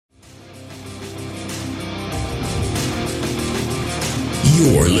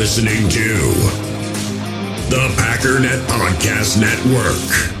You're listening to the Packernet Podcast Network.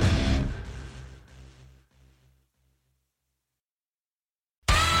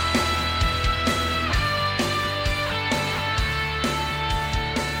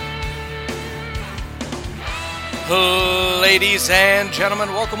 Ladies and gentlemen,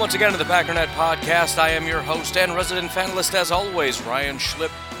 welcome once again to the Packernet Podcast. I am your host and resident fanalist, as always, Ryan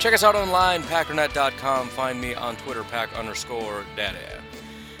Schlip. Check us out online, packernet.com. Find me on Twitter, pack_daddy.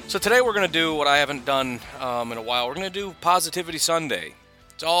 So today we're going to do what I haven't done in a while. We're going to do Positivity Sunday.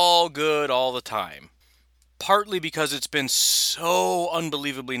 It's all good all the time. Partly because it's been so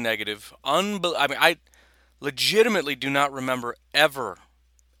unbelievably negative. I legitimately do not remember ever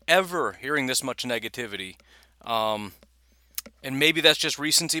hearing this much negativity. And maybe that's just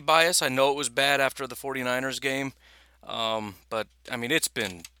recency bias. I know it was bad after the 49ers game. But, I mean, it's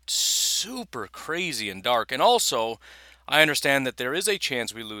been super crazy and dark. And also, I understand that there is a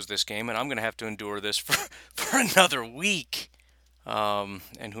chance we lose this game, and I'm going to have to endure this for another week.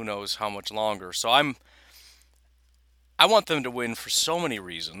 And who knows how much longer. So I want them to win for so many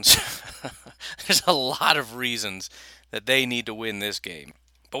reasons. There's a lot of reasons that they need to win this game.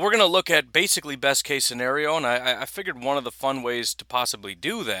 But we're going to look at basically best case scenario, and I figured one of the fun ways to possibly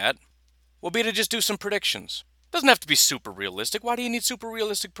do that will be to just do some predictions. Doesn't have to be super realistic. Why do you need super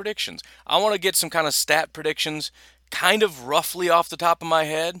realistic predictions? I want to get some kind of stat predictions kind of roughly off the top of my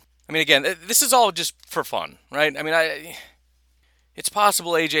head. I mean, again, this is all just for fun, right? I mean, it's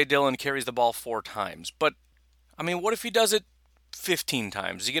possible A.J. Dillon carries the ball 4 times, but, I mean, what if he does it 15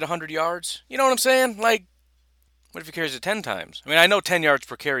 times? Does he get 100 yards? You know what I'm saying? Like, what if he carries it 10 times? I mean, I know 10 yards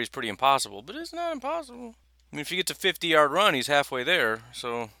per carry is pretty impossible, but it's not impossible. I mean, if he gets a 50-yard run, he's halfway there.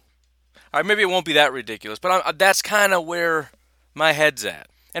 So, all right, maybe it won't be that ridiculous, but that's kind of where my head's at.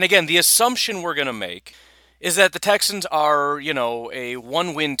 And again, the assumption we're going to make is that the Texans are, a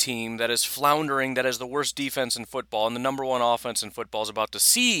one-win team that is floundering, that has the worst defense in football, and the number one offense in football is about to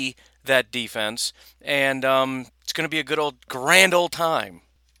see that defense, and it's going to be a grand old time.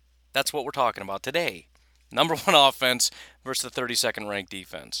 That's what we're talking about today. Number one offense versus the 32nd ranked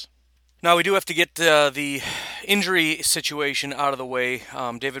defense. Now, we do have to get the injury situation out of the way.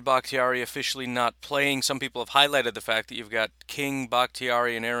 David Bakhtiari officially not playing. Some people have highlighted the fact that you've got King,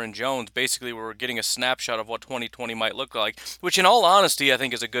 Bakhtiari, and Aaron Jones. Basically, we're getting a snapshot of what 2020 might look like, which in all honesty, I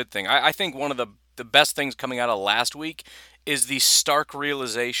think is a good thing. I think one of the best things coming out of last week is the stark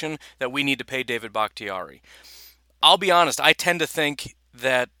realization that we need to pay David Bakhtiari. I'll be honest, I tend to think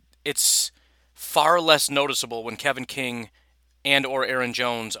that it's far less noticeable when Kevin King and or Aaron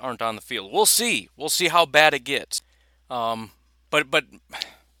Jones aren't on the field. We'll see. We'll see how bad it gets. But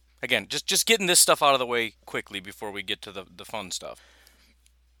again, just getting this stuff out of the way quickly before we get to the fun stuff.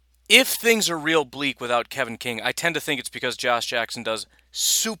 If things are real bleak without Kevin King, I tend to think it's because Josh Jackson does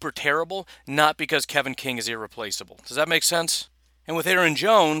super terrible, not because Kevin King is irreplaceable. Does that make sense? And with Aaron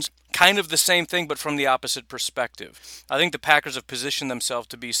Jones, kind of the same thing, but from the opposite perspective. I think the Packers have positioned themselves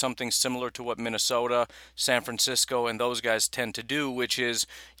to be something similar to what Minnesota, San Francisco, and those guys tend to do, which is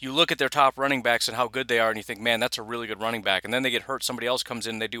you look at their top running backs and how good they are, and you think, man, that's a really good running back. And then they get hurt, somebody else comes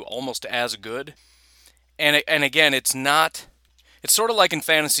in, and they do almost as good. And again, it's sort of like in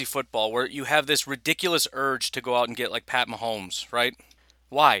fantasy football, where you have this ridiculous urge to go out and get like Pat Mahomes, right?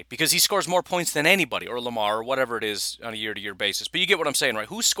 Why? Because he scores more points than anybody, or Lamar, or whatever it is on a year-to-year basis. But you get what I'm saying, right?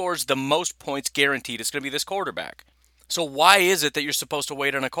 Who scores the most points guaranteed? It's going to be this quarterback. So why is it that you're supposed to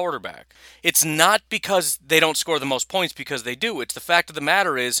wait on a quarterback? It's not because they don't score the most points, because they do. It's the fact of the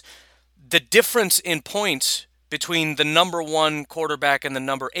matter is the difference in points between the number 1 quarterback and the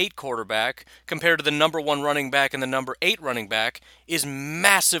number 8 quarterback compared to the number 1 running back and the number 8 running back is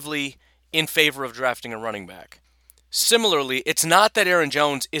massively in favor of drafting a running back. Similarly, it's not that Aaron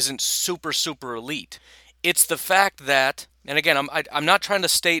Jones isn't super elite. It's the fact that, and again, I'm not trying to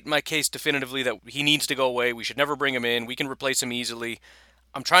state my case definitively that he needs to go away. We should never bring him in. We can replace him easily.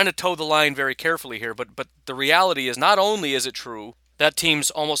 I'm trying to toe the line very carefully here, but the reality is not only is it true that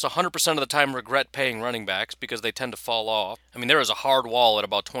teams almost 100% of the time regret paying running backs because they tend to fall off. I mean, there is a hard wall at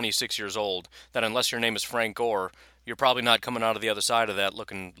about 26 years old that unless your name is Frank Gore, you're probably not coming out of the other side of that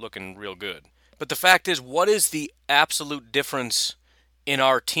looking real good. But the fact is, what is the absolute difference in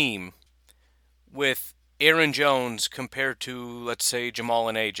our team with Aaron Jones compared to, let's say, Jamal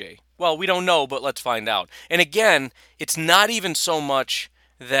and AJ? Well, we don't know, but let's find out. And again, it's not even so much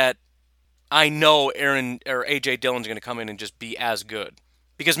that I know Aaron or AJ Dillon's going to come in and just be as good.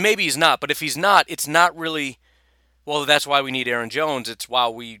 Because maybe he's not, but if he's not, it's not really, well, that's why we need Aaron Jones. It's why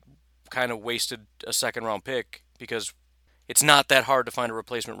we kind of wasted a second-round pick because it's not that hard to find a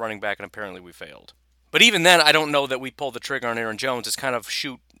replacement running back, and apparently we failed. But even then, I don't know that we pull the trigger on Aaron Jones. It's kind of,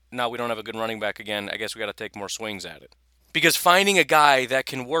 shoot, now we don't have a good running back again. I guess we got to take more swings at it. Because finding a guy that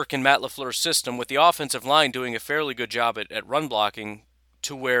can work in Matt LaFleur's system with the offensive line doing a fairly good job at run blocking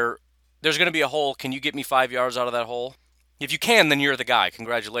to where there's going to be a hole. Can you get me 5 yards out of that hole? If you can, then you're the guy.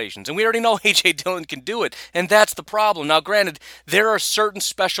 Congratulations. And we already know A.J. Dillon can do it, and that's the problem. Now, granted, there are certain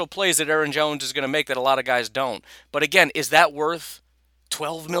special plays that Aaron Jones is going to make that a lot of guys don't. But again, is that worth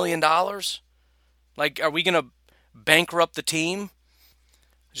 $12 million? Like, are we going to bankrupt the team?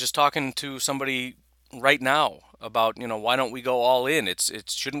 I was just talking to somebody right now about, why don't we go all in? It's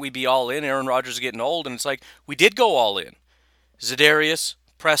shouldn't we be all in? Aaron Rodgers is getting old, and it's like, we did go all in. Za'Darius,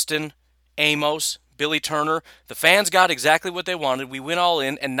 Preston, Amos, Billy Turner, the fans got exactly what they wanted. We went all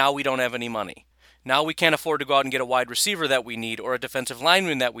in, and now we don't have any money. Now we can't afford to go out and get a wide receiver that we need or a defensive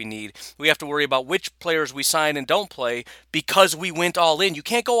lineman that we need. We have to worry about which players we sign and don't play because we went all in. You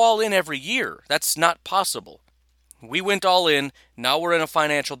can't go all in every year. That's not possible. We went all in. Now we're in a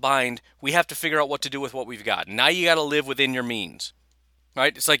financial bind. We have to figure out what to do with what we've got. Now you got to live within your means.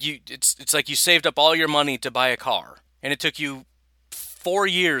 Right? It's like you saved up all your money to buy a car, and it took you 4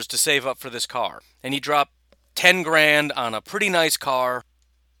 years to save up for this car. And you drop 10 grand on a pretty nice car,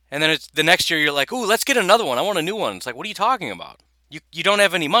 and then it's the next year you're like, "Ooh, let's get another one. I want a new one." It's like, "What are you talking about? You don't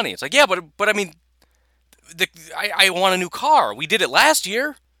have any money." It's like, "Yeah, but I mean, I want a new car. We did it last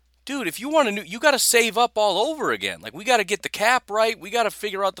year." Dude, if you want a new, you got to save up all over again. Like, we got to get the cap right. We got to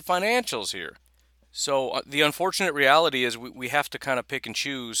figure out the financials here. So the unfortunate reality is we have to kind of pick and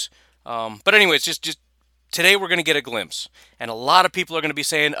choose. But anyways, just today we're going to get a glimpse. And a lot of people are going to be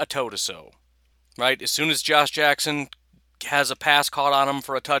saying a toe to so. Right? As soon as Josh Jackson has a pass caught on him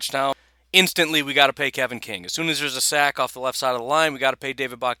for a touchdown, instantly we got to pay Kevin King. As soon as there's a sack off the left side of the line, we got to pay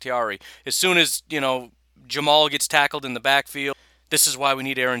David Bakhtiari. As soon as, Jamal gets tackled in the backfield, this is why we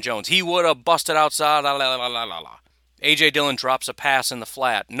need Aaron Jones. He would have busted outside. A.J. Dillon drops a pass in the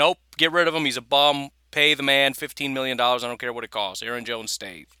flat. Nope, get rid of him. He's a bum. Pay the man $15 million. I don't care what it costs. Aaron Jones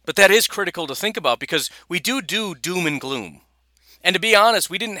stays. But that is critical to think about because we do doom and gloom. And to be honest,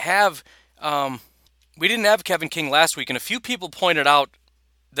 we didn't have Kevin King last week, and a few people pointed out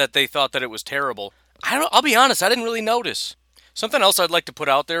that they thought that it was terrible. I'll be honest, I didn't really notice. Something else I'd like to put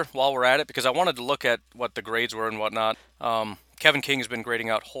out there while we're at it, because I wanted to look at what the grades were and whatnot. Kevin King has been grading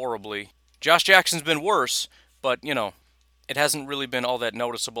out horribly. Josh Jackson's been worse, but, it hasn't really been all that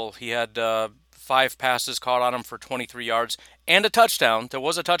noticeable. He had 5 passes caught on him for 23 yards and a touchdown. There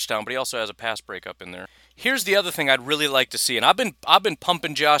was a touchdown, but he also has a pass breakup in there. Here's the other thing I'd really like to see, and I've been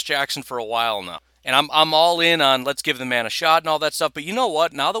pumping Josh Jackson for a while now. And I'm all in on let's give the man a shot and all that stuff. But you know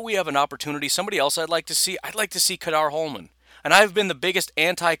what? Now that we have an opportunity, somebody else I'd like to see Kadar Hollman. And I've been the biggest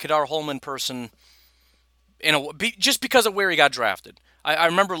anti-Kadar Hollman person just because of where he got drafted. I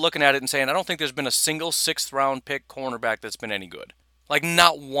remember looking at it and saying, I don't think there's been a single 6th-round pick cornerback that's been any good. Like,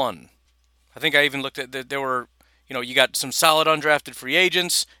 not one. I think I even looked at that. There were, you got some solid undrafted free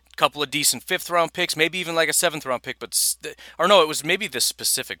agents, a couple of decent 5th-round picks, maybe even like a 7th-round pick. Or no, it was maybe this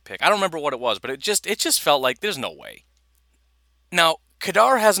specific pick. I don't remember what it was, but it just felt like there's no way. Now,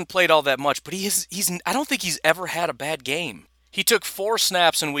 Kadar hasn't played all that much, but I don't think he's ever had a bad game. He took 4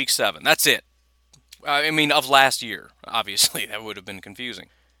 snaps in Week 7. That's it. Of last year, obviously. That would have been confusing.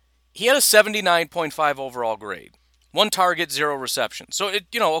 He had a 79.5 overall grade. 1 target, 0 reception. So,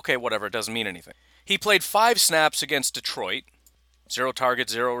 okay, whatever. It doesn't mean anything. He played 5 snaps against Detroit. 0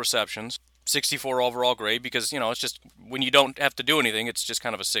 targets, 0 receptions. 64 overall grade because, it's just when you don't have to do anything, it's just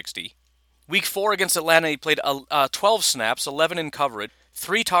kind of a 60. Week 4 against Atlanta, he played 12 snaps, 11 in coverage,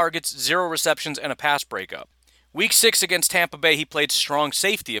 3 targets, 0 receptions, and a pass breakup. Week 6 against Tampa Bay, he played strong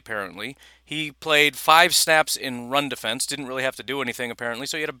safety, apparently. He played 5 snaps in run defense, didn't really have to do anything, apparently,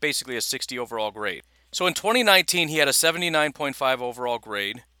 so he had basically a 60 overall grade. So in 2019, he had a 79.5 overall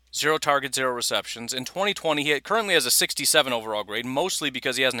grade, 0 targets, 0 receptions. In 2020, he currently has a 67 overall grade, mostly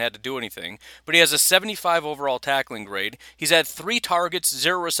because he hasn't had to do anything. But he has a 75 overall tackling grade. He's had 3 targets,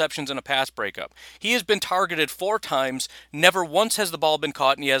 0 receptions, and a pass breakup. He has been targeted 4 times. Never once has the ball been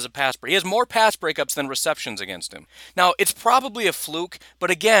caught, and he has a pass break. He has more pass breakups than receptions against him. Now, it's probably a fluke,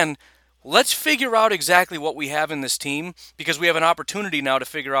 but again, let's figure out exactly what we have in this team, because we have an opportunity now to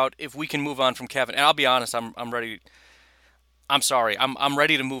figure out if we can move on from Kevin. And I'll be honest, I'm ready. I'm sorry. I'm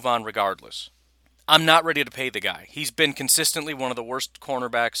ready to move on regardless. I'm not ready to pay the guy. He's been consistently one of the worst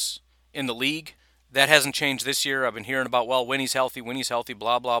cornerbacks in the league. That hasn't changed this year. I've been hearing about, when he's healthy,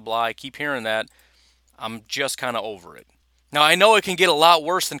 blah, blah, blah. I keep hearing that. I'm just kind of over it. Now, I know it can get a lot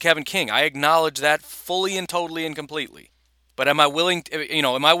worse than Kevin King. I acknowledge that fully and totally and completely. But am I willing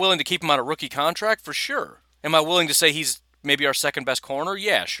to keep him on a rookie contract? For sure. Am I willing to say he's maybe our second best corner?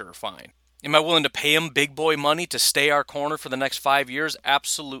 Yeah, sure, fine. Am I willing to pay him big boy money to stay our corner for the next 5 years?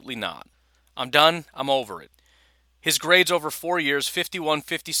 Absolutely not. I'm done. I'm over it. His grades over 4 years, 51,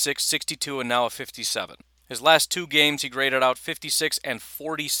 56, 62, and now a 57. His last 2 games, he graded out 56 and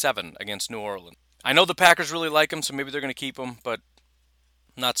 47 against New Orleans. I know the Packers really like him, so maybe they're going to keep him, but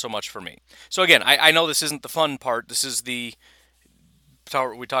not so much for me. So again, I know this isn't the fun part. This is we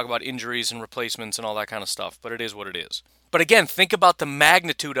talk about injuries and replacements and all that kind of stuff, but it is what it is. But again, think about the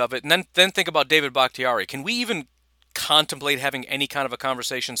magnitude of it, and then think about David Bakhtiari. Can we even contemplate having any kind of a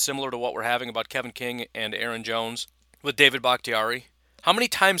conversation similar to what we're having about Kevin King and Aaron Jones with David Bakhtiari? How many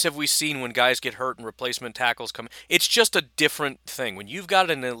times have we seen when guys get hurt and replacement tackles come? It's just a different thing. When you've got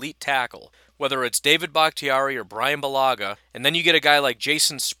an elite tackle, whether it's David Bakhtiari or Brian Bulaga, and then you get a guy like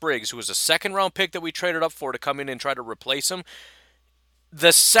Jason Spriggs, who was a second-round pick that we traded up for to come in and try to replace him,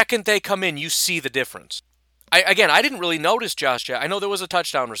 the second they come in, you see the difference. I didn't really notice Josh Jackson. I know there was a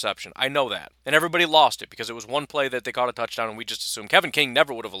touchdown reception. I know that. And everybody lost it because it was one play that they caught a touchdown, and we just assumed Kevin King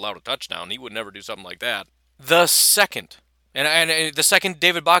never would have allowed a touchdown. He would never do something like that. The second, and the second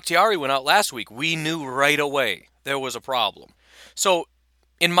David Bakhtiari went out last week, we knew right away there was a problem. So,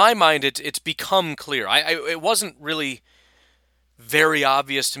 in my mind, it's become clear. It wasn't really very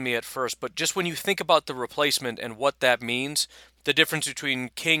obvious to me at first, but just when you think about the replacement and what that means, the difference between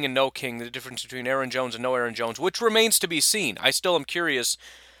King and no King, the difference between Aaron Jones and no Aaron Jones, which remains to be seen. I still am curious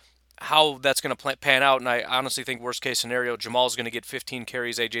how that's going to pan out, and I honestly think worst case scenario, Jamal's going to get 15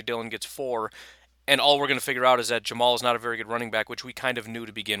 carries, A.J. Dillon gets 4, and all we're going to figure out is that Jamal is not a very good running back, which we kind of knew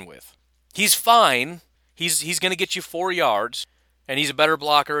to begin with. He's fine. He's going to get you 4 yards, and he's a better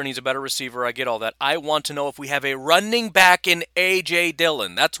blocker, and he's a better receiver. I get all that. I want to know if we have a running back in A.J.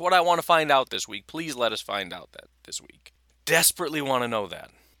 Dillon. That's what I want to find out this week. Please let us find out that this week. Desperately want to know that.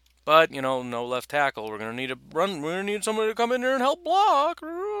 But, no left tackle. We're going to need a run. We're going to need somebody to come in there and help block.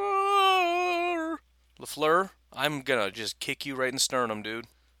 LaFleur, I'm going to just kick you right in the sternum, dude.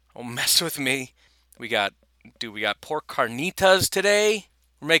 Don't mess with me. We got pork carnitas today.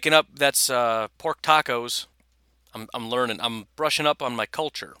 We're making up, that's pork tacos. I'm learning. I'm brushing up on my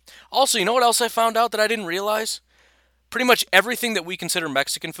culture. Also, you know what else I found out that I didn't realize? Pretty much everything that we consider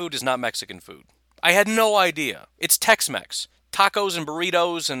Mexican food is not Mexican food. I had no idea. It's Tex-Mex. Tacos and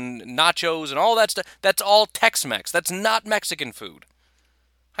burritos and nachos and all that stuff, that's all Tex-Mex. That's not Mexican food.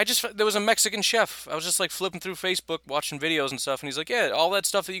 There was a Mexican chef. I was just like flipping through Facebook, watching videos and stuff, and he's like, yeah, all that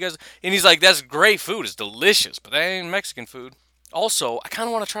stuff that you guys... And he's like, that's great food. It's delicious, but that ain't Mexican food. Also, I kind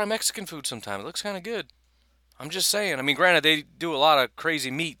of want to try Mexican food sometime. It looks kind of good. I'm just saying. I mean, granted, they do a lot of crazy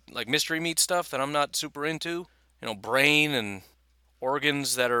meat, like mystery meat stuff that I'm not super into. Brain and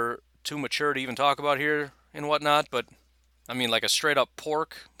organs that are too mature to even talk about here and whatnot, but I mean, like a straight up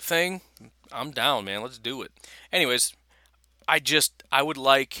pork thing, I'm down, man. Let's do it. Anyways, I would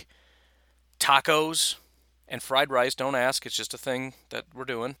like tacos and fried rice. Don't ask. It's just a thing that we're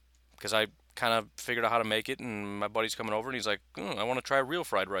doing because I kind of figured out how to make it, and my buddy's coming over and he's like, I want to try real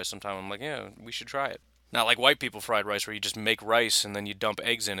fried rice sometime. I'm like, yeah, we should try it. Not like white people fried rice where you just make rice and then you dump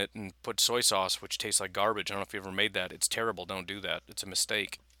eggs in it and put soy sauce, which tastes like garbage. I don't know if you ever made that. It's terrible. Don't do that. It's a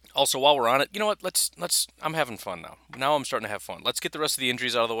mistake. Also, while we're on it, you know what? Let's. I'm having fun now. Now I'm starting to have fun. Let's get the rest of the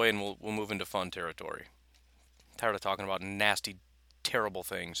injuries out of the way, and we'll move into fun territory. I'm tired of talking about nasty, terrible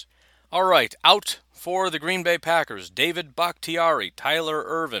things. All right, out for the Green Bay Packers: David Bakhtiari, Tyler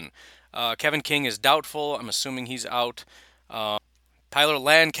Ervin, Kevin King is doubtful. I'm assuming he's out. Tyler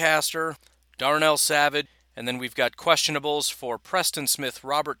Lancaster, Darnell Savage. And then we've got questionables for Preston Smith,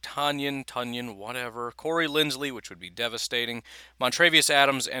 Robert Tonyan, whatever, Corey Linsley, which would be devastating, Montravius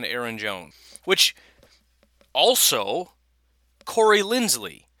Adams, and Aaron Jones. Which, also, Corey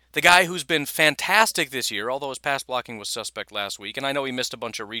Linsley, the guy who's been fantastic this year, although his pass blocking was suspect last week, and I know he missed a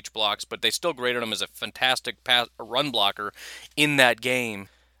bunch of reach blocks, but they still graded him as a fantastic run blocker in that game.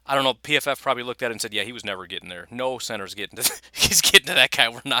 I don't know, PFF probably looked at it and said, yeah, he was never getting there. No center's getting to, he's getting to that guy.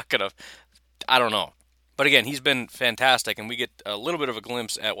 We're not going to, I don't know. But again, he's been fantastic, and we get a little bit of a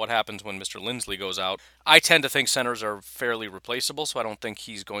glimpse at what happens when Mr. Linsley goes out. I tend to think centers are fairly replaceable, so I don't think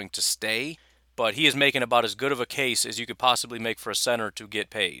he's going to stay. But he is making about as good of a case as you could possibly make for a center to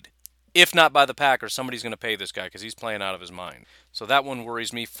get paid. If not by the Packers, somebody's going to pay this guy because he's playing out of his mind. So that one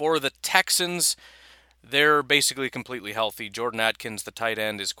worries me. For the Texans, they're basically completely healthy. Jordan Atkins, the tight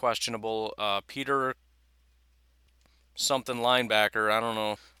end, is questionable. Peter something linebacker, I don't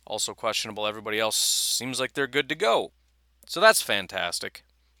know, also questionable. Everybody else seems like they're good to go. So that's fantastic.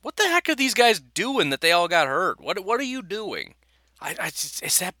 What the heck are these guys doing that they all got hurt? What are you doing?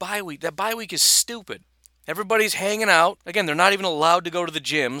 It's that bye week. That bye week is stupid. Everybody's hanging out. Again, they're not even allowed to go to the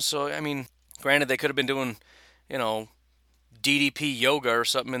gym. So, I mean, granted, they could have been doing, DDP yoga or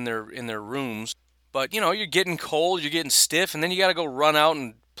something in their rooms. But, you're getting cold, you're getting stiff, and then you got to go run out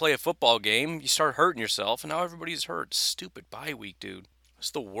and play a football game. You start hurting yourself, and now everybody's hurt. Stupid bye week, dude.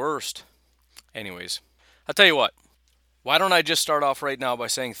 It's the worst. Anyways, I'll tell you what. Why don't I just start off right now by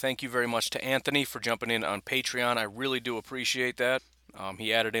saying thank you very much to Anthony for jumping in on Patreon. I really do appreciate that.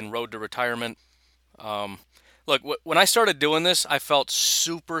 He added in Road to Retirement. Look, when I started doing this, I felt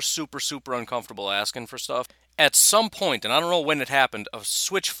super, super, super uncomfortable asking for stuff. At some point, and I don't know when it happened, a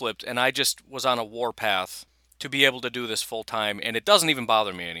switch flipped and I just was on a warpath to be able to do this full time, and it doesn't even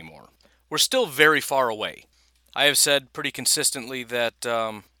bother me anymore. We're still very far away. I have said pretty consistently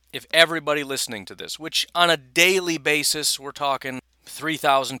that if everybody listening to this, which on a daily basis, we're talking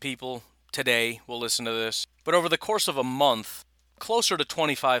 3,000 people today will listen to this, but over the course of a month, closer to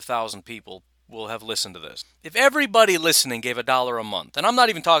 25,000 people will have listened to this. If everybody listening gave $1 a month, and I'm not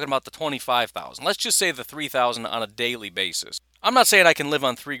even talking about the 25,000, let's just say the 3,000 on a daily basis. I'm not saying I can live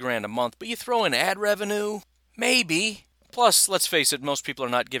on $3,000 a month, but you throw in ad revenue, maybe. Plus, let's face it, most people are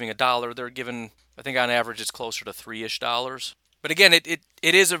not giving $1. They're giving, I think on average, it's closer to $3-ish. But again, it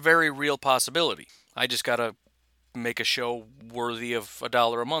is a very real possibility. I just got to make a show worthy of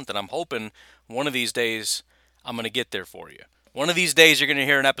 $1 a month, and I'm hoping one of these days I'm going to get there for you. One of these days you're going to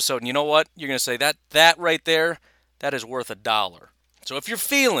hear an episode, and you know what? You're going to say, that right there, that is worth $1. So if you're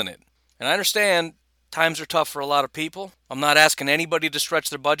feeling it, and I understand times are tough for a lot of people, I'm not asking anybody to stretch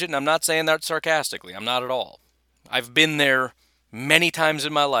their budget, and I'm not saying that sarcastically. I'm not at all. I've been there many times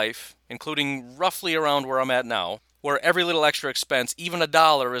in my life, including roughly around where I'm at now, where every little extra expense, even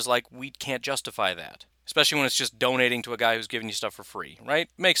 $1, is like, we can't justify that. Especially when it's just donating to a guy who's giving you stuff for free, right?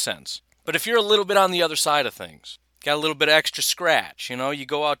 Makes sense. But if you're a little bit on the other side of things, got a little bit of extra scratch, you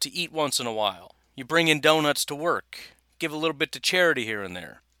go out to eat once in a while, you bring in donuts to work, give a little bit to charity here and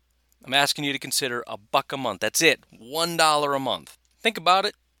there, I'm asking you to consider $1 a month. That's it. $1 a month. Think about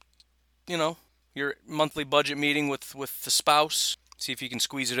it. Your monthly budget meeting with the spouse. See if you can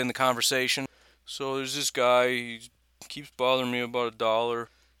squeeze it in the conversation. So there's this guy, he keeps bothering me about $1.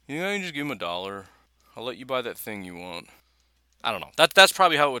 You can just give him $1. I'll let you buy that thing you want. I don't know. That's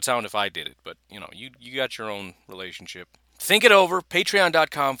probably how it would sound if I did it. But, you got your own relationship. Think it over.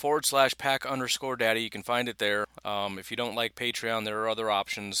 Patreon.com/pack_daddy. You can find it there. If you don't like Patreon, there are other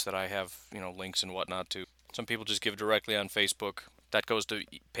options that I have, links and whatnot to. Some people just give directly on Facebook. That goes to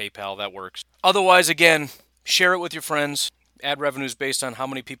PayPal. That works. Otherwise, again, share it with your friends. Ad revenue is based on how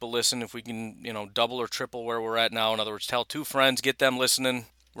many people listen. If we can, double or triple where we're at now. In other words, tell 2 friends, get them listening.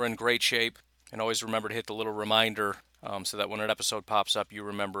 We're in great shape. And always remember to hit the little reminder so that when an episode pops up, you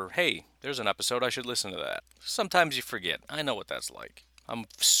remember, hey, there's an episode, I should listen to that. Sometimes you forget. I know what that's like. I'm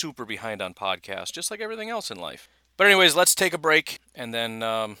super behind on podcasts, just like everything else in life. But anyways, let's take a break, and then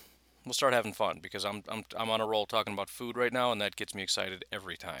we'll start having fun, because I'm on a roll talking about food right now, and that gets me excited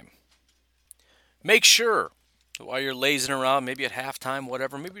every time. Make sure, while you're lazing around, maybe at halftime,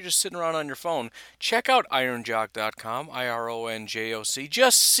 whatever, maybe you're just sitting around on your phone, check out ironjock.com, IRONJOC.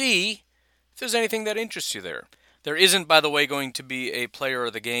 Just see if there's anything that interests you there. There isn't, by the way, going to be a player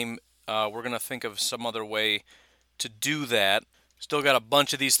of the game. We're going to think of some other way to do that. Still got a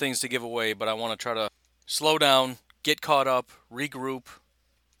bunch of these things to give away, but I want to try to slow down, get caught up, regroup,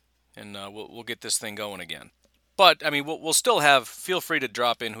 and we'll get this thing going again. But, we'll still have, feel free to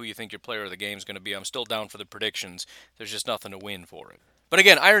drop in who you think your player of the game is going to be. I'm still down for the predictions. There's just nothing to win for it. But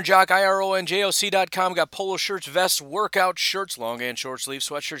again, IronJock, IRONJOC.com. Got polo shirts, vests, workout shirts, long and short sleeve,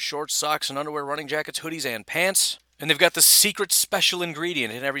 sweatshirts, shorts, socks, and underwear, running jackets, hoodies, and pants. And they've got the secret special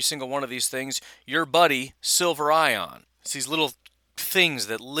ingredient in every single one of these things, your buddy, Silver Ion. It's these little things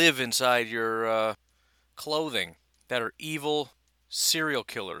that live inside your clothing that are evil serial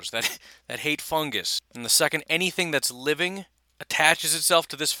killers that hate fungus. And the second anything that's living attaches itself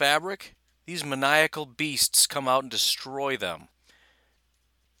to this fabric, these maniacal beasts come out and destroy them.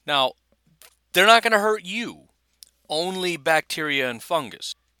 Now, they're not going to hurt you. Only bacteria and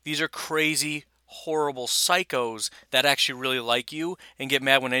fungus. These are crazy, horrible psychos that actually really like you and get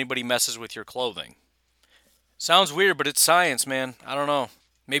mad when anybody messes with your clothing. Sounds weird, but it's science, man. I don't know.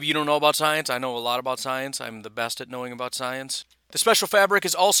 Maybe you don't know about science. I know a lot about science. I'm the best at knowing about science. The special fabric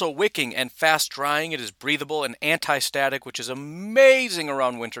is also wicking and fast drying. It is breathable and anti-static, which is amazing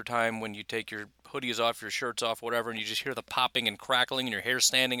around wintertime when you take your hoodies off, your shirts off, whatever, and you just hear the popping and crackling and your hair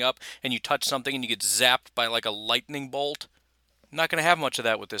standing up, and you touch something and you get zapped by like a lightning bolt. I'm not going to have much of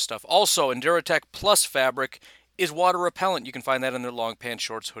that with this stuff. Also, Enduratech Plus fabric is water repellent. You can find that in their long pants,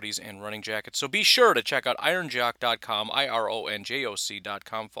 shorts, hoodies, and running jackets. So be sure to check out ironjock.com,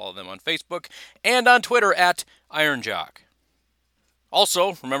 IRONJOC.com. Follow them on Facebook and on Twitter at ironjock.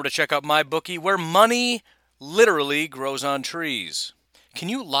 Also, remember to check out MyBookie, where money literally grows on trees. Can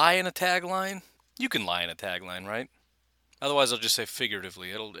you lie in a tagline? You can lie in a tagline, right? Otherwise, I'll just say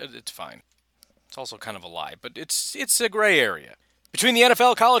figuratively. It's fine. It's also kind of a lie, but it's a gray area. Between the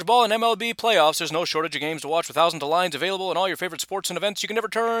NFL, college ball, and MLB playoffs, there's no shortage of games to watch with thousands of lines available and all your favorite sports and events. You can never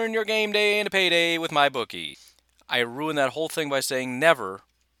turn your game day into payday with MyBookie. I ruined that whole thing by saying never.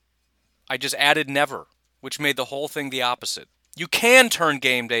 I just added never, which made the whole thing the opposite. You can turn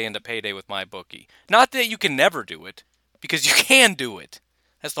game day into payday with MyBookie. Not that you can never do it, because you can do it.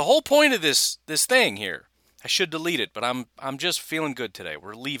 That's the whole point of this thing here. I should delete it, but I'm just feeling good today.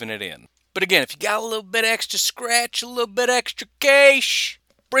 We're leaving it in. But again, if you got a little bit extra scratch, a little bit extra cash,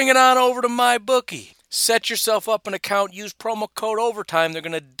 bring it on over to MyBookie. Set yourself up an account, use promo code OVERTIME. They're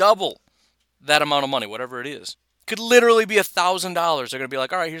going to double that amount of money, whatever it is. Could literally be $1,000. They're going to be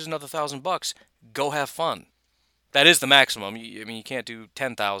like, all right, here's another $1,000. Go have fun. That is the maximum. You can't do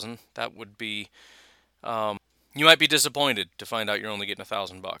 10,000. That would be, you might be disappointed to find out you're only getting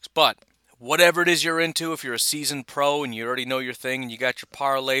 $1,000. But whatever it is you're into, if you're a seasoned pro and you already know your thing and you got your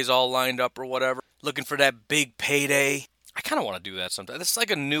parlays all lined up or whatever, looking for that big payday, I kind of want to do that sometimes. It's like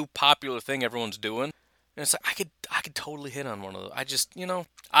a new popular thing everyone's doing. And it's like, I could totally hit on one of those. I just,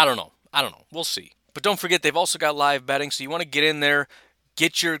 I don't know. We'll see. But don't forget, they've also got live betting, so you want to get in there,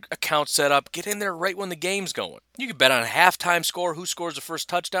 get your account set up, get in there right when the game's going. You can bet on a halftime score, who scores the first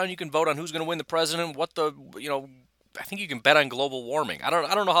touchdown. You can vote on who's going to win the president, I think you can bet on global warming. I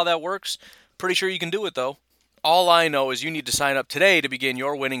don't know how that works. Pretty sure you can do it, though. All I know is you need to sign up today to begin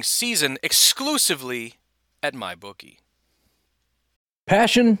your winning season exclusively at MyBookie.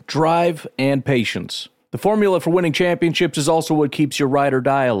 Passion, drive, and patience. The formula for winning championships is also what keeps your ride or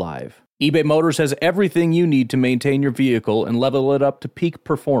die alive. eBay Motors has everything you need to maintain your vehicle and level it up to peak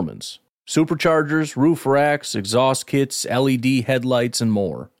performance. Superchargers, roof racks, exhaust kits, LED headlights, and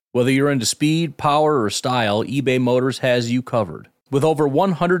more. Whether you're into speed, power, or style, eBay Motors has you covered. With over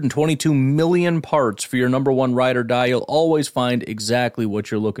 122 million parts for your number one ride or die, you'll always find exactly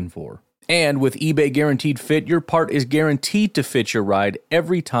what you're looking for. And with eBay Guaranteed Fit, your part is guaranteed to fit your ride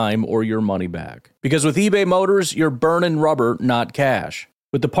every time or your money back. Because with eBay Motors, you're burning rubber, not cash.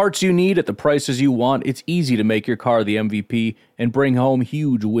 With the parts you need at the prices you want, it's easy to make your car the MVP and bring home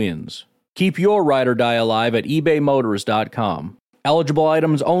huge wins. Keep your ride or die alive at ebaymotors.com. Eligible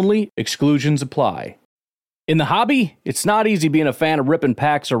items only, exclusions apply. In the hobby, it's not easy being a fan of ripping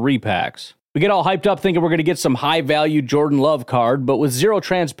packs or repacks. We get all hyped up thinking we're going to get some high-value Jordan Love card, but with zero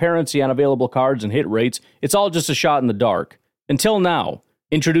transparency on available cards and hit rates, it's all just a shot in the dark. Until now,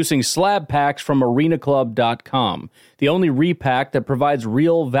 introducing slab packs from arenaclub.com, the only repack that provides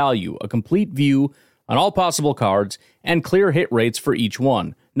real value, a complete view on all possible cards, and clear hit rates for each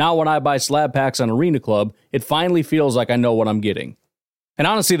one. Now when I buy slab packs on Arena Club, it finally feels like I know what I'm getting. And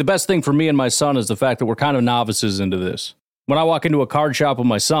honestly, the best thing for me and my son is the fact that we're kind of novices into this. When I walk into a card shop with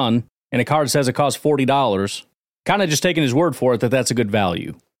my son, and a card says it costs $40, kind of just taking his word for it that that's a good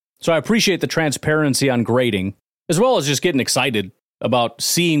value. So I appreciate the transparency on grading, as well as just getting excited about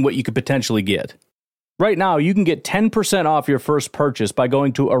seeing what you could potentially get. Right now, you can get 10% off your first purchase by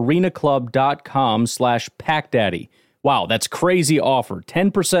going to arenaclub.com/packdaddy. Wow, that's crazy offer.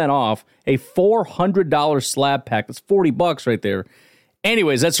 10% off a $400 slab pack. That's $40 right there.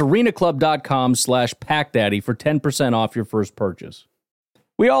 Anyways, that's arenaclub.com/packdaddy for 10% off your first purchase.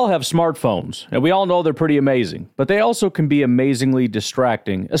 We all have smartphones, and we all know they're pretty amazing, but they also can be amazingly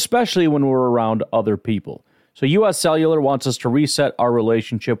distracting, especially when we're around other people. So US Cellular wants us to reset our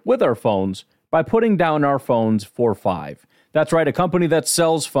relationship with our phones by putting down our phones for $5. That's right, a company that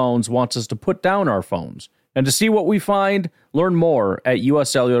sells phones wants us to put down our phones. And to see what we find, learn more at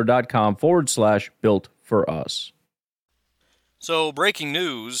uscellular.com/built-for-us. So, breaking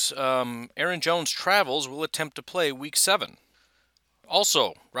news, Aaron Jones travels, will attempt to play Week 7.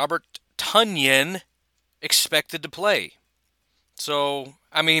 Also, Robert Tonyan expected to play. So,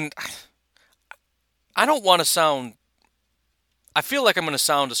 I mean, I don't want to sound... I feel like I'm going to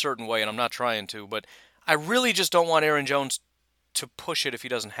sound a certain way, and I'm not trying to, but I really just don't want Aaron Jones to push it if he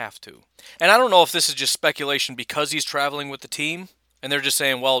doesn't have to. And I don't know if this is just speculation because he's traveling with the team, and they're just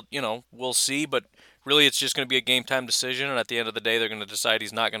saying, well, we'll see, but really it's just going to be a game-time decision, and at the end of the day they're going to decide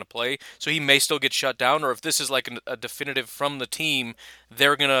he's not going to play, so he may still get shut down, or if this is like a definitive from the team,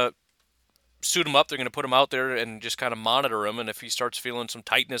 they're going to suit him up, they're going to put him out there and just kind of monitor him, and if he starts feeling some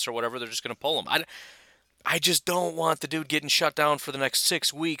tightness or whatever, they're just going to pull him. I just don't want the dude getting shut down for the next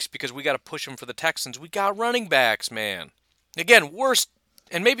 6 weeks because we got to push him for the Texans. We got running backs, man. Again, worst,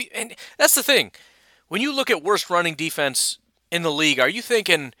 and that's the thing. When you look at worst running defense in the league, are you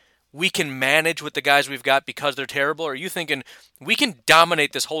thinking we can manage with the guys we've got because they're terrible? Or are you thinking we can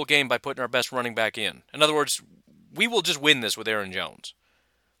dominate this whole game by putting our best running back in? In other words, we will just win this with Aaron Jones.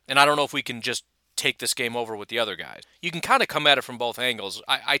 And I don't know if we can just take this game over with the other guys. You can kind of come at it from both angles.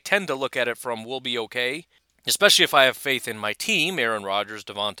 I tend to look at it from we'll be okay, especially if I have faith in my team, Aaron Rodgers,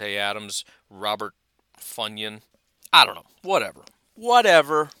 Davante Adams, Robert Funyon. I don't know.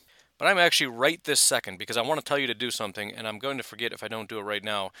 Whatever. But I'm actually right this second because I want to tell you to do something, and I'm going to forget if I don't do it right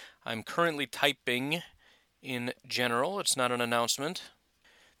now. I'm currently typing in general. It's not an announcement.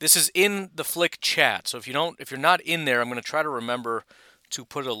 This is in the Flick chat, so if you're not in there, I'm going to try to remember to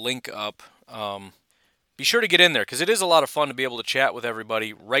put a link up. Be sure to get in there because it is a lot of fun to be able to chat with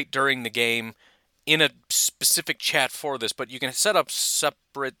everybody right during the game in a specific chat for this. But you can set up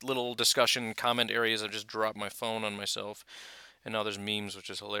separate little discussion comment areas. I just dropped my phone on myself, and now there's memes, which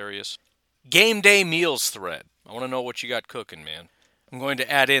is hilarious. Game day meals thread. I want to know what you got cooking, man. I'm going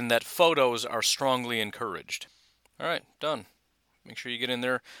to add in that photos are strongly encouraged. All right, done. Make sure you get in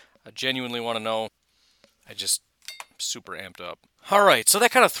there. I genuinely want to know. I'm super amped up. All right, so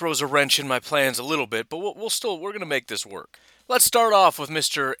that kind of throws a wrench in my plans a little bit, but we're going to make this work. Let's start off with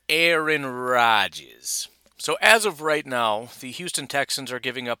Mr. Aaron Rodgers. So as of right now, the Houston Texans are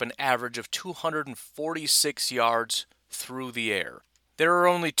giving up an average of 246 yards through the air. There are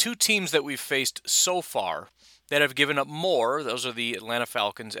only two teams that we've faced so far that have given up more. Those are the Atlanta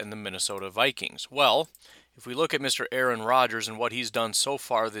Falcons and the Minnesota Vikings. Well, if we look at Mr. Aaron Rodgers and what he's done so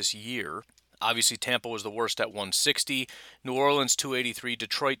far this year, obviously Tampa was the worst at 160, New Orleans 283,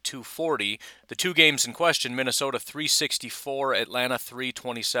 Detroit 240. The two games in question, Minnesota 364, Atlanta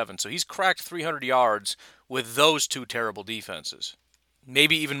 327. So he's cracked 300 yards with those two terrible defenses.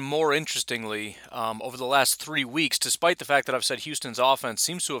 Maybe even more interestingly, over the last 3 weeks, despite the fact that I've said Houston's offense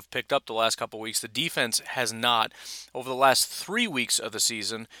seems to have picked up the last couple weeks, the defense has not. Over the last 3 weeks of the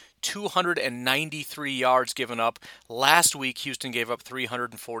season, 293 yards given up. Last week, Houston gave up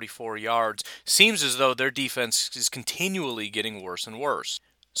 344 yards. Seems as though their defense is continually getting worse and worse.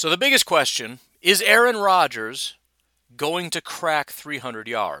 So the biggest question, is Aaron Rodgers going to crack 300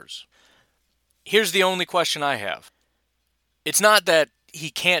 yards? Here's the only question I have. It's not that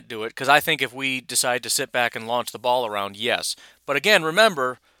he can't do it, because I think if we decide to sit back and launch the ball around, yes. But again,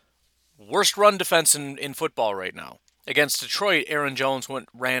 remember, worst run defense in football right now. Against Detroit, Aaron Jones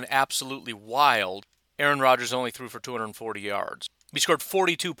ran absolutely wild. Aaron Rodgers only threw for 240 yards. We scored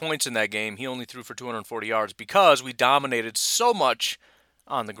 42 points in that game. He only threw for 240 yards because we dominated so much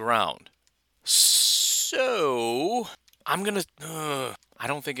on the ground. So, I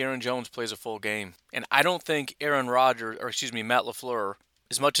don't think Aaron Jones plays a full game. And I don't think Matt LaFleur,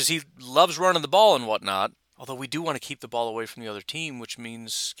 as much as he loves running the ball and whatnot, although we do want to keep the ball away from the other team, which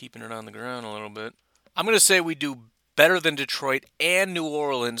means keeping it on the ground a little bit. I'm going to say we do better than Detroit and New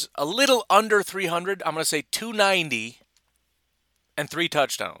Orleans, a little under 300. I'm going to say 290 and 3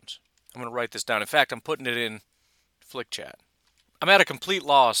 touchdowns. I'm going to write this down. In fact, I'm putting it in Flick Chat. I'm at a complete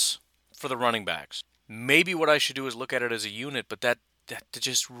loss for the running backs. Maybe what I should do is look at it as a unit, but that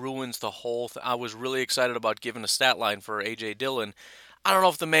just ruins the whole thing. I was really excited about giving a stat line for A.J. Dillon. I don't know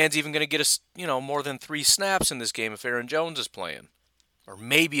if the man's even going to get more than 3 snaps in this game if Aaron Jones is playing. Or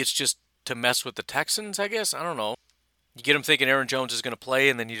maybe it's just to mess with the Texans, I guess. I don't know. You get him thinking Aaron Jones is going to play,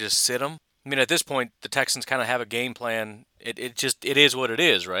 and then you just sit him. I mean, at this point, the Texans kind of have a game plan. It is what it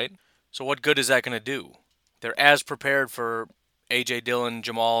is, right? So what good is that going to do? They're as prepared for A.J. Dillon,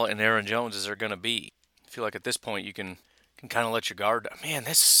 Jamal, and Aaron Jones as they're going to be. I feel like at this point you can kind of let your guard down. Man,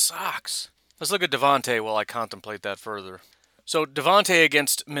 this sucks. Let's look at Davante while I contemplate that further. So Davante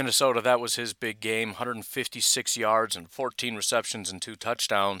against Minnesota, that was his big game. 156 yards and 14 receptions and 2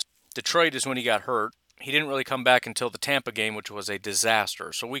 touchdowns. Detroit is when he got hurt. He didn't really come back until the Tampa game, which was a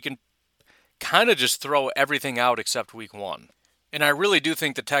disaster. So we can kind of just throw everything out except week 1. And I really do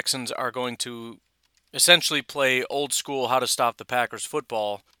think the Texans are going to essentially play old school how to stop the Packers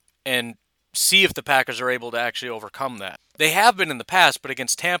football and see if the Packers are able to actually overcome that. They have been in the past, but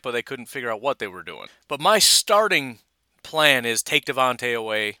against Tampa, they couldn't figure out what they were doing. But my starting plan is take Davante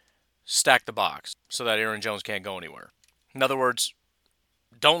away, stack the box, so that Aaron Jones can't go anywhere. In other words,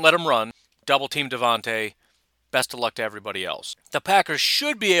 don't let him run, double team Davante, best of luck to everybody else. The Packers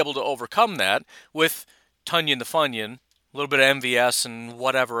should be able to overcome that with Tunyon the Funyon, a little bit of MVS and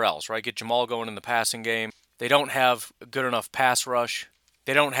whatever else, right? Get Jamal going in the passing game. They don't have a good enough pass rush.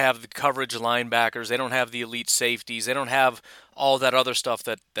 They don't have the coverage linebackers. They don't have the elite safeties. They don't have all that other stuff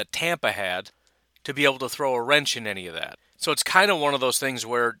that Tampa had to be able to throw a wrench in any of that. So it's kind of one of those things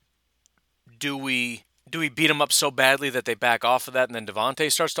where do we beat them up so badly that they back off of that and then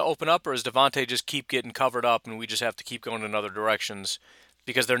Davante starts to open up, or does Davante just keep getting covered up and we just have to keep going in other directions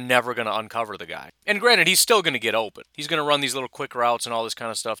because they're never going to uncover the guy. And granted, he's still going to get open. He's going to run these little quick routes and all this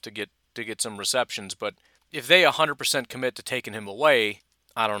kind of stuff to get some receptions. But if they 100% commit to taking him away,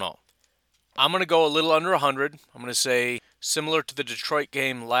 I don't know. I'm going to go a little under 100. I'm going to say similar to the Detroit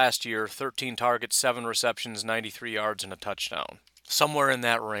game last year, 13 targets, 7 receptions, 93 yards, and a touchdown. Somewhere in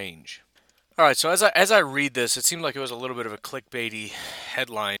that range. All right, so as I read this, it seemed like it was a little bit of a clickbaity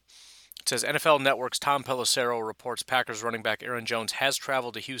headline. It says, NFL Network's Tom Pelissero reports Packers running back Aaron Jones has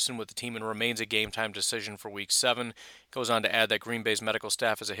traveled to Houston with the team and remains a game-time decision for Week 7. Goes on to add that Green Bay's medical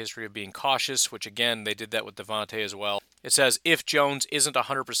staff has a history of being cautious, which, again, they did that with Devontae as well. It says, if Jones isn't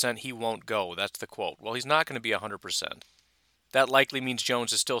 100%, he won't go. That's the quote. Well, he's not going to be 100%. That likely means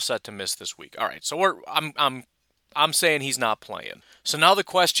Jones is still set to miss this week. All right, so I'm saying he's not playing. So now the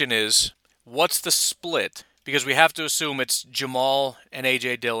question is, what's the split? Because we have to assume it's Jamal and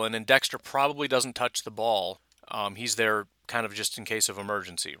A.J. Dillon, and Dexter probably doesn't touch the ball. He's there kind of just in case of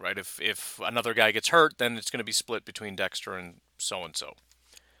emergency, right? If another guy gets hurt, then it's going to be split between Dexter and so-and-so.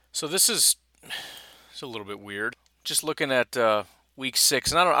 So this is a little bit weird. Just looking at Week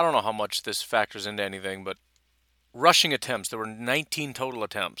 6, and I don't know how much this factors into anything, but rushing attempts, there were 19 total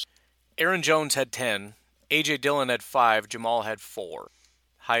attempts. Aaron Jones had 10, A.J. Dillon had 5, Jamal had 4.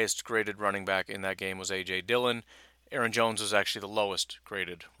 Highest graded running back in that game was A.J. Dillon. Aaron Jones was actually the lowest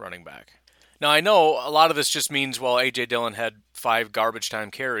graded running back. Now, I know a lot of this just means, well, A.J. Dillon had 5 garbage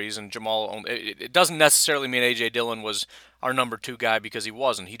time carries, and Jamal, it doesn't necessarily mean A.J. Dillon was our number 2 guy because he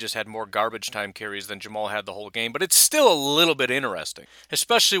wasn't. He just had more garbage time carries than Jamal had the whole game. But it's still a little bit interesting,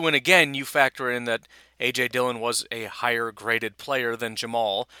 especially when, again, you factor in that A.J. Dillon was a higher graded player than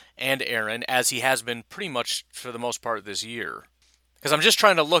Jamal and Aaron, as he has been pretty much for the most part this year. Because I'm just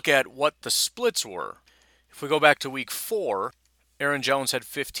trying to look at what the splits were. If we go back to Week 4, Aaron Jones had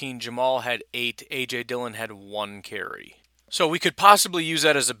 15, Jamal had 8, A.J. Dillon had 1 carry. So we could possibly use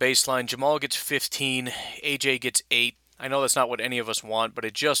that as a baseline. Jamal gets 15, A.J. gets 8. I know that's not what any of us want, but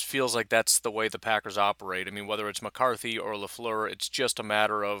it just feels like that's the way the Packers operate. I mean, whether it's McCarthy or LaFleur, it's just a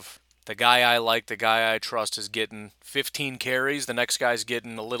matter of the guy I like, the guy I trust is getting 15 carries, the next guy's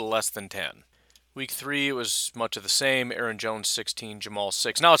getting a little less than 10. Week 3, it was much of the same. Aaron Jones 16, Jamal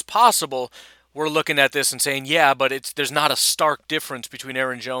 6. Now, it's possible we're looking at this and saying, yeah, but there's not a stark difference between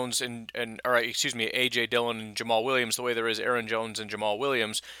Aaron Jones and A.J. Dillon and Jamal Williams the way there is Aaron Jones and Jamal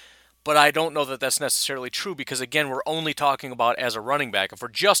Williams. But I don't know that that's necessarily true because, again, we're only talking about as a running back. If we're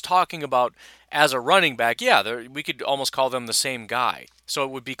just talking about as a running back, yeah, we could almost call them the same guy. So it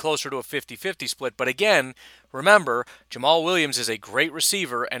would be closer to a 50-50 split. But again, remember, Jamal Williams is a great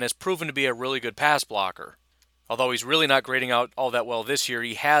receiver and has proven to be a really good pass blocker. Although he's really not grading out all that well this year,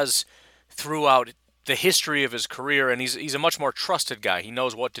 he has throughout the history of his career, and he's a much more trusted guy. He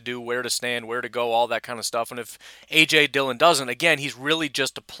knows what to do, where to stand, where to go, all that kind of stuff. And if A.J. Dillon doesn't, again, he's really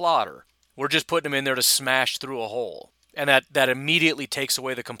just a plotter. We're just putting him in there to smash through a hole. And that immediately takes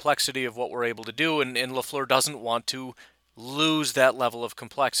away the complexity of what we're able to do, and LaFleur doesn't want to lose that level of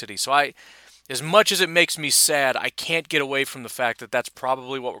complexity. So as much as it makes me sad, I can't get away from the fact that that's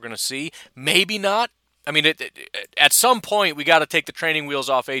probably what we're going to see. Maybe not. I mean, at some point, we got to take the training wheels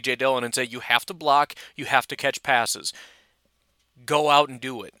off A.J. Dillon and say, you have to block, you have to catch passes. Go out and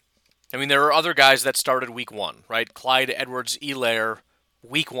do it. I mean, there are other guys that started Week 1, right? Clyde Edwards-Helaire,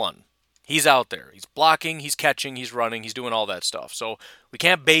 Week 1. He's out there. He's blocking, he's catching, he's running, he's doing all that stuff. So we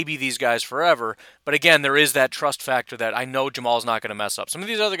can't baby these guys forever. But again, there is that trust factor that I know Jamal's not going to mess up. Some of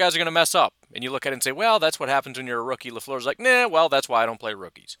these other guys are going to mess up. And you look at it and say, well, that's what happens when you're a rookie. LaFleur's like, nah, well, that's why I don't play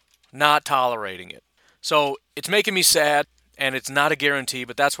rookies. Not tolerating it. So it's making me sad, and it's not a guarantee,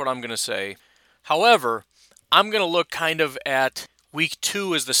 but that's what I'm going to say. However, I'm going to look kind of at Week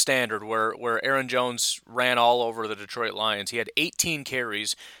 2 as the standard, where Aaron Jones ran all over the Detroit Lions. He had 18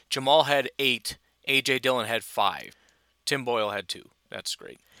 carries. Jamal had 8. A.J. Dillon had 5. Tim Boyle had 2. That's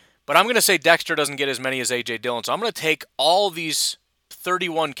great. But I'm going to say Dexter doesn't get as many as A.J. Dillon, so I'm going to take all these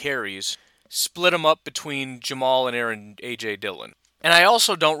 31 carries, split them up between Jamal and A.J. Dillon. And I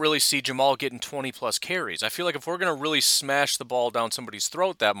also don't really see Jamal getting 20-plus carries. I feel like if we're going to really smash the ball down somebody's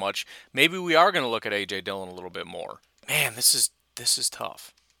throat that much, maybe we are going to look at A.J. Dillon a little bit more. Man, this is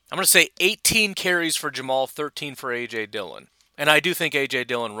tough. I'm going to say 18 carries for Jamal, 13 for A.J. Dillon. And I do think A.J.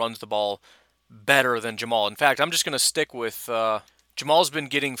 Dillon runs the ball better than Jamal. In fact, I'm just going to stick with Jamal's been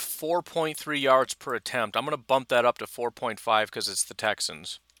getting 4.3 yards per attempt. I'm going to bump that up to 4.5 because it's the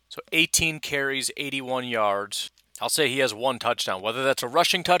Texans. So 18 carries, 81 yards. I'll say he has 1 touchdown. Whether that's a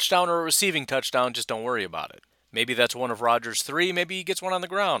rushing touchdown or a receiving touchdown, just don't worry about it. Maybe that's one of Rodgers' 3. Maybe he gets one on the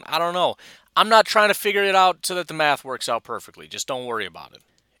ground. I don't know. I'm not trying to figure it out so that the math works out perfectly. Just don't worry about it.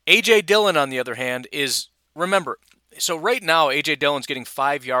 A.J. Dillon, on the other hand, is, remember, So right now, A.J. Dillon's getting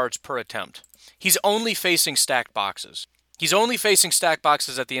 5 yards per attempt. He's only facing stacked boxes. He's only facing stacked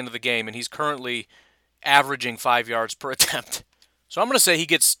boxes at the end of the game, and he's currently averaging 5 yards per attempt. So I'm going to say he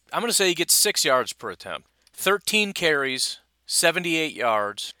gets 6 yards per attempt. 13 carries, 78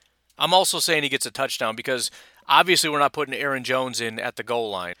 yards. I'm also saying he gets a touchdown because obviously we're not putting Aaron Jones in at the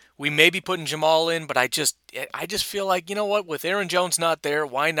goal line. We may be putting Jamal in, but I just feel like, you know what, with Aaron Jones not there,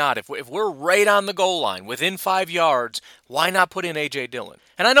 why not? If we're right on the goal line, within 5 yards, why not put in A.J. Dillon?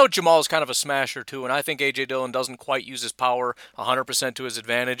 And I know Jamal is kind of a smasher too, and I think A.J. Dillon doesn't quite use his power 100% to his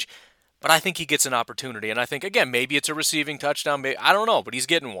advantage, but I think he gets an opportunity. And I think, again, maybe it's a receiving touchdown. I don't know, but he's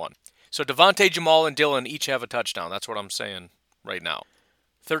getting one. So Devontae, Jamal, and Dillon each have a touchdown. That's what I'm saying right now.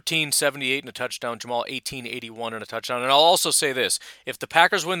 1378 and a touchdown, Jamal 1881 and a touchdown. And I'll also say this, if the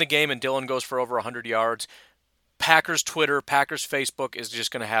Packers win the game and Dillon goes for over 100 yards, Packers Twitter, Packers Facebook is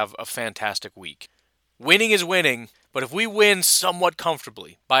just going to have a fantastic week. Winning is winning, but if we win somewhat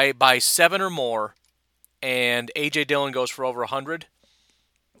comfortably by 7 or more and A.J. Dillon goes for over 100,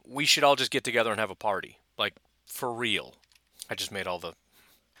 we should all just get together and have a party. Like, for real. I just made a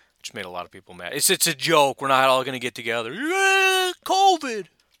lot of people mad. It's a joke. We're not all going to get together. COVID.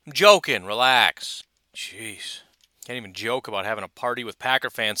 I'm joking. Relax. Jeez. Can't even joke about having a party with Packer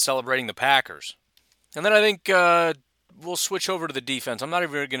fans celebrating the Packers. And then I think we'll switch over to the defense. I'm not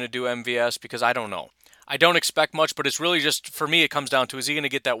even going to do MVS because I don't know. I don't expect much, but it's really just, for me, it comes down to, is he going to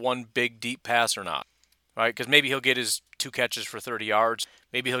get that one big deep pass or not? Right? Because maybe he'll get his 2 catches for 30 yards.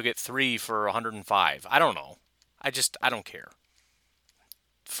 Maybe he'll get 3 for 105. I don't know. I don't care.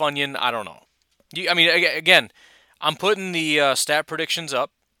 Funyon, I don't know. Again, I'm putting the stat predictions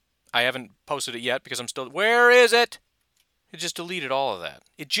up. I haven't posted it yet because I'm still... Where is it? It just deleted all of that.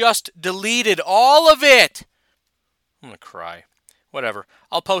 It just deleted all of it! I'm going to cry. Whatever.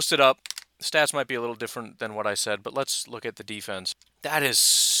 I'll post it up. The stats might be a little different than what I said, but let's look at the defense. That is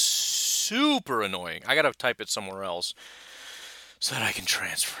super annoying. I got to type it somewhere else so that I can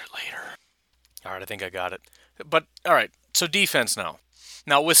transfer it later. All right, I think I got it. But, all right, so defense now.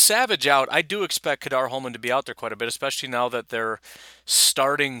 Now, with Savage out, I do expect Kadar Hollman to be out there quite a bit, especially now that they're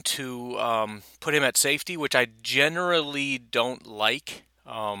starting to put him at safety, which I generally don't like.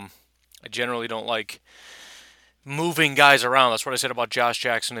 I generally don't like moving guys around. That's what I said about Josh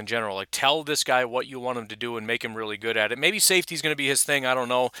Jackson in general. Like, tell this guy what you want him to do and make him really good at it. Maybe safety's going to be his thing, I don't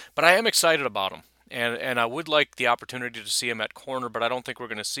know, but I am excited about him. And I would like the opportunity to see him at corner, but I don't think we're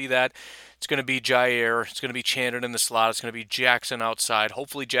going to see that. It's going to be Jair. It's going to be Chandon in the slot. It's going to be Jackson outside.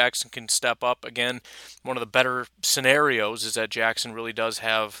 Hopefully Jackson can step up. Again, one of the better scenarios is that Jackson really does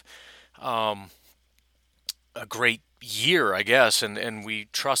have a great year, I guess, and we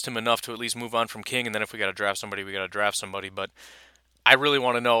trust him enough to at least move on from King, and then if we got to draft somebody, we got to draft somebody. But I really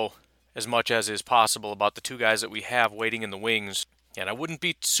want to know as much as is possible about the 2 guys that we have waiting in the wings, and I wouldn't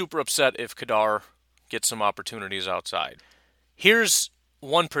be super upset if Kadar get some opportunities outside. Here's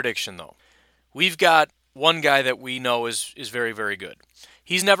one prediction, though. We've got one guy that we know is very, very good.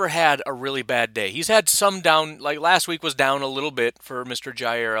 He's never had a really bad day. He's had some down, like last week was down a little bit for Mr.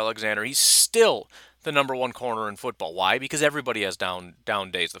 Jair Alexander. He's still the number 1 corner in football. Why? Because everybody has down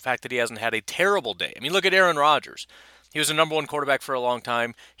days. The fact that he hasn't had a terrible day. I mean, look at Aaron Rodgers. He was the number 1 quarterback for a long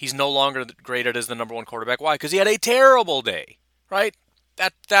time. He's no longer graded as the number 1 quarterback. Why? Because he had a terrible day, right?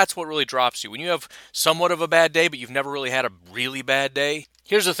 That's what really drops you. When you have somewhat of a bad day, but you've never really had a really bad day.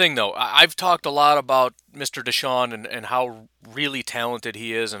 Here's the thing, though. I've talked a lot about Mr. Deshaun and how really talented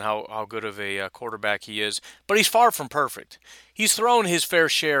he is and how good of a quarterback he is, but he's far from perfect. He's thrown his fair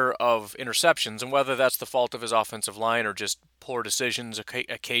share of interceptions, and whether that's the fault of his offensive line or just poor decisions,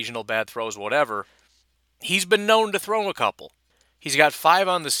 occasional bad throws, whatever, he's been known to throw a couple. He's got 5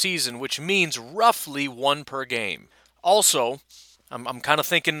 on the season, which means roughly 1 per game. Also, I'm kind of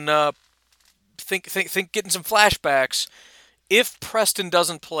thinking, getting some flashbacks. If Preston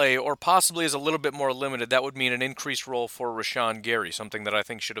doesn't play, or possibly is a little bit more limited, that would mean an increased role for Rashawn Gary, something that I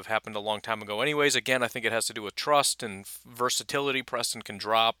think should have happened a long time ago anyways. Again, I think it has to do with trust and versatility. Preston can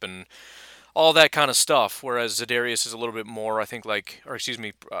drop and all that kind of stuff, whereas Za'Darius is a little bit more,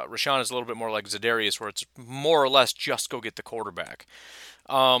 Rashawn is a little bit more like Za'Darius, where it's more or less just go get the quarterback.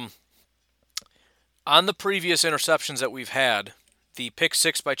 On the previous interceptions that we've had, the pick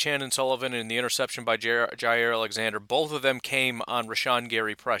 6 by Chandon Sullivan and the interception by Jair Alexander, both of them came on Rashawn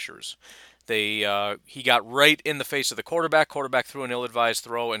Gary pressures. He got right in the face of the quarterback. Quarterback threw an ill-advised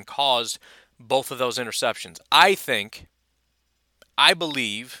throw and caused both of those interceptions. I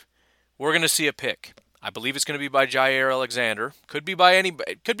believe we're going to see a pick. I believe it's going to be by Jair Alexander. Could be by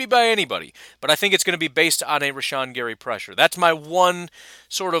anybody. But I think it's going to be based on a Rashawn Gary pressure. That's my one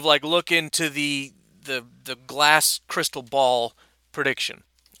sort of like look into the the glass crystal ball prediction.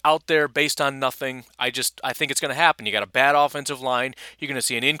 Out there based on nothing. I think it's going to happen. You got a bad offensive line. You're going to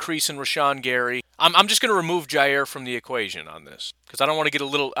see an increase in Rashawn Gary. I'm just going to remove Jaire from the equation on this because I don't want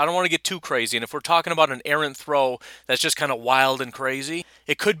to get too crazy. And if we're talking about an errant throw that's just kind of wild and crazy,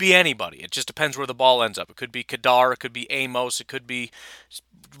 it could be anybody. It just depends where the ball ends up. It could be Kadar, it could be Amos, it could be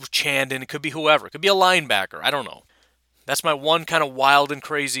Chandon, it could be whoever. It could be a linebacker. I don't know. That's my one kind of wild and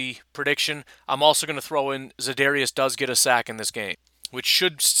crazy prediction. I'm also going to throw in Za'Darius does get a sack in this game, which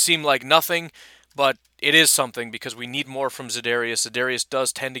should seem like nothing, but it is something because we need more from Za'Darius. Za'Darius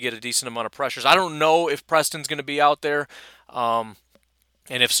does tend to get a decent amount of pressures. I don't know if Preston's going to be out there, and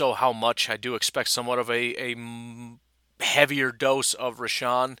if so, how much. I do expect somewhat of a heavier dose of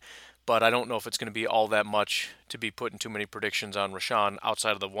Rashawn, but I don't know if it's going to be all that much to be putting too many predictions on Rashawn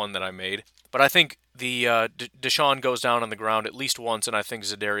outside of the one that I made. But I think the Deshaun goes down on the ground at least once, and I think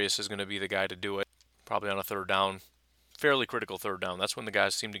Za'Darius is going to be the guy to do it, probably on a third down. Fairly critical third down. That's when the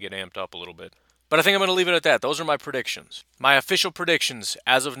guys seem to get amped up a little bit. But I think I'm going to leave it at that. Those are my predictions. My official predictions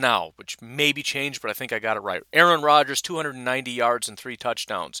as of now, which may be changed, but I think I got it right. Aaron Rodgers, 290 yards and 3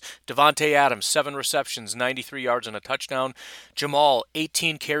 touchdowns. Devontae Adams, 7 receptions, 93 yards and a touchdown. Jamal,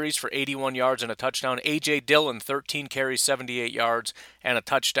 18 carries for 81 yards and a touchdown. A.J. Dillon, 13 carries, 78 yards and a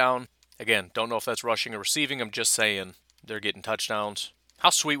touchdown. Again, don't know if that's rushing or receiving. I'm just saying they're getting touchdowns. How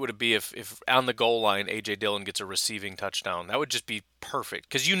sweet would it be if on the goal line, A.J. Dillon gets a receiving touchdown? That would just be perfect.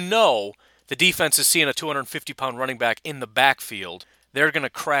 Because the defense is seeing a 250-pound running back in the backfield. They're going to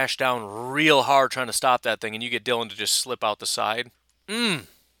crash down real hard trying to stop that thing, and you get Dillon to just slip out the side. I'm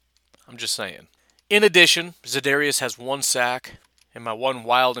just saying. In addition, Za'Darius has 1 sack, and my one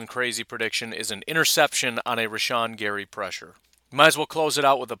wild and crazy prediction is an interception on a Rashawn Gary pressure. Might as well close it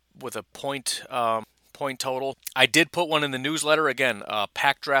out with a point total. I did put one in the newsletter. Again,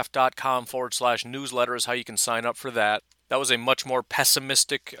 packdraft.com/newsletter is how you can sign up for that. That was a much more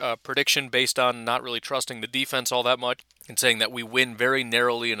pessimistic prediction based on not really trusting the defense all that much and saying that we win very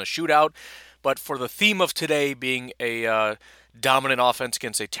narrowly in a shootout. But for the theme of today being a dominant offense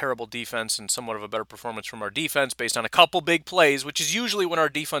against a terrible defense and somewhat of a better performance from our defense based on a couple big plays, which is usually when our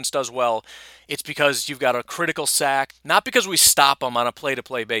defense does well, it's because you've got a critical sack, not because we stop them on a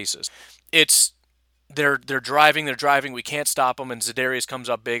play-to-play basis. It's They're driving, we can't stop them, and Za'Darius comes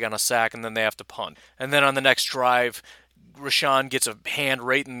up big on a sack, and then they have to punt. And then on the next drive, Rashawn gets a hand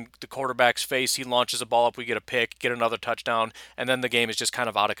right in the quarterback's face. He launches a ball up, we get a pick, get another touchdown, and then the game is just kind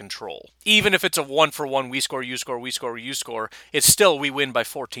of out of control. Even if it's a 1-for-1, we score, you score, we score, you score, it's still we win by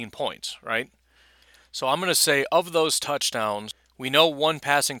 14 points, right? So I'm going to say of those touchdowns, we know 1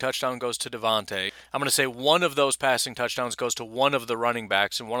 passing touchdown goes to Devontae. I'm going to say one of those passing touchdowns goes to one of the running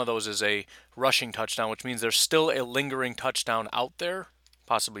backs, and one of those is a rushing touchdown, which means there's still a lingering touchdown out there.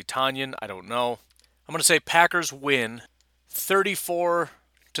 Possibly Tanyan, I don't know. I'm going to say Packers win 34-24.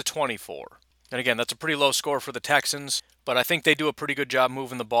 And again, that's a pretty low score for the Texans, but I think they do a pretty good job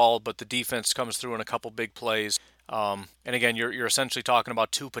moving the ball, but the defense comes through in a couple big plays. And again, you're essentially talking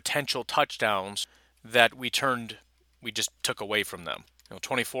about 2 potential touchdowns that we just took away from them.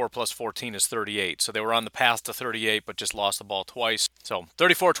 24 plus 14 is 38. So they were on the path to 38, but just lost the ball twice. So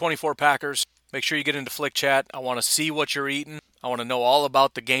 34-24 Packers. Make sure you get into Flick Chat. I want to see what you're eating. I want to know all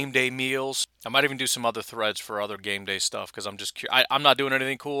about the game day meals. I might even do some other threads for other game day stuff because I'm just curious. I'm not doing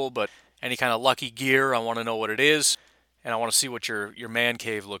anything cool, but any kind of lucky gear, I want to know what it is. And I want to see what your man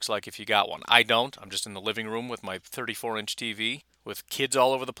cave looks like if you got one. I don't. I'm just in the living room with my 34-inch TV with kids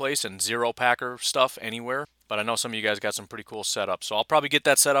all over the place and 0 Packer stuff anywhere. But I know some of you guys got some pretty cool setups. So I'll probably get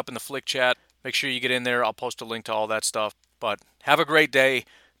that set up in the Flick Chat. Make sure you get in there. I'll post a link to all that stuff. But have a great day.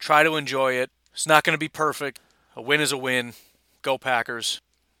 Try to enjoy it. It's not going to be perfect. A win is a win. Go Packers.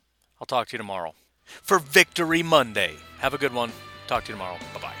 I'll talk to you tomorrow for Victory Monday. Have a good one. Talk to you tomorrow.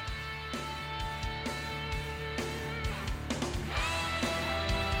 Bye-bye.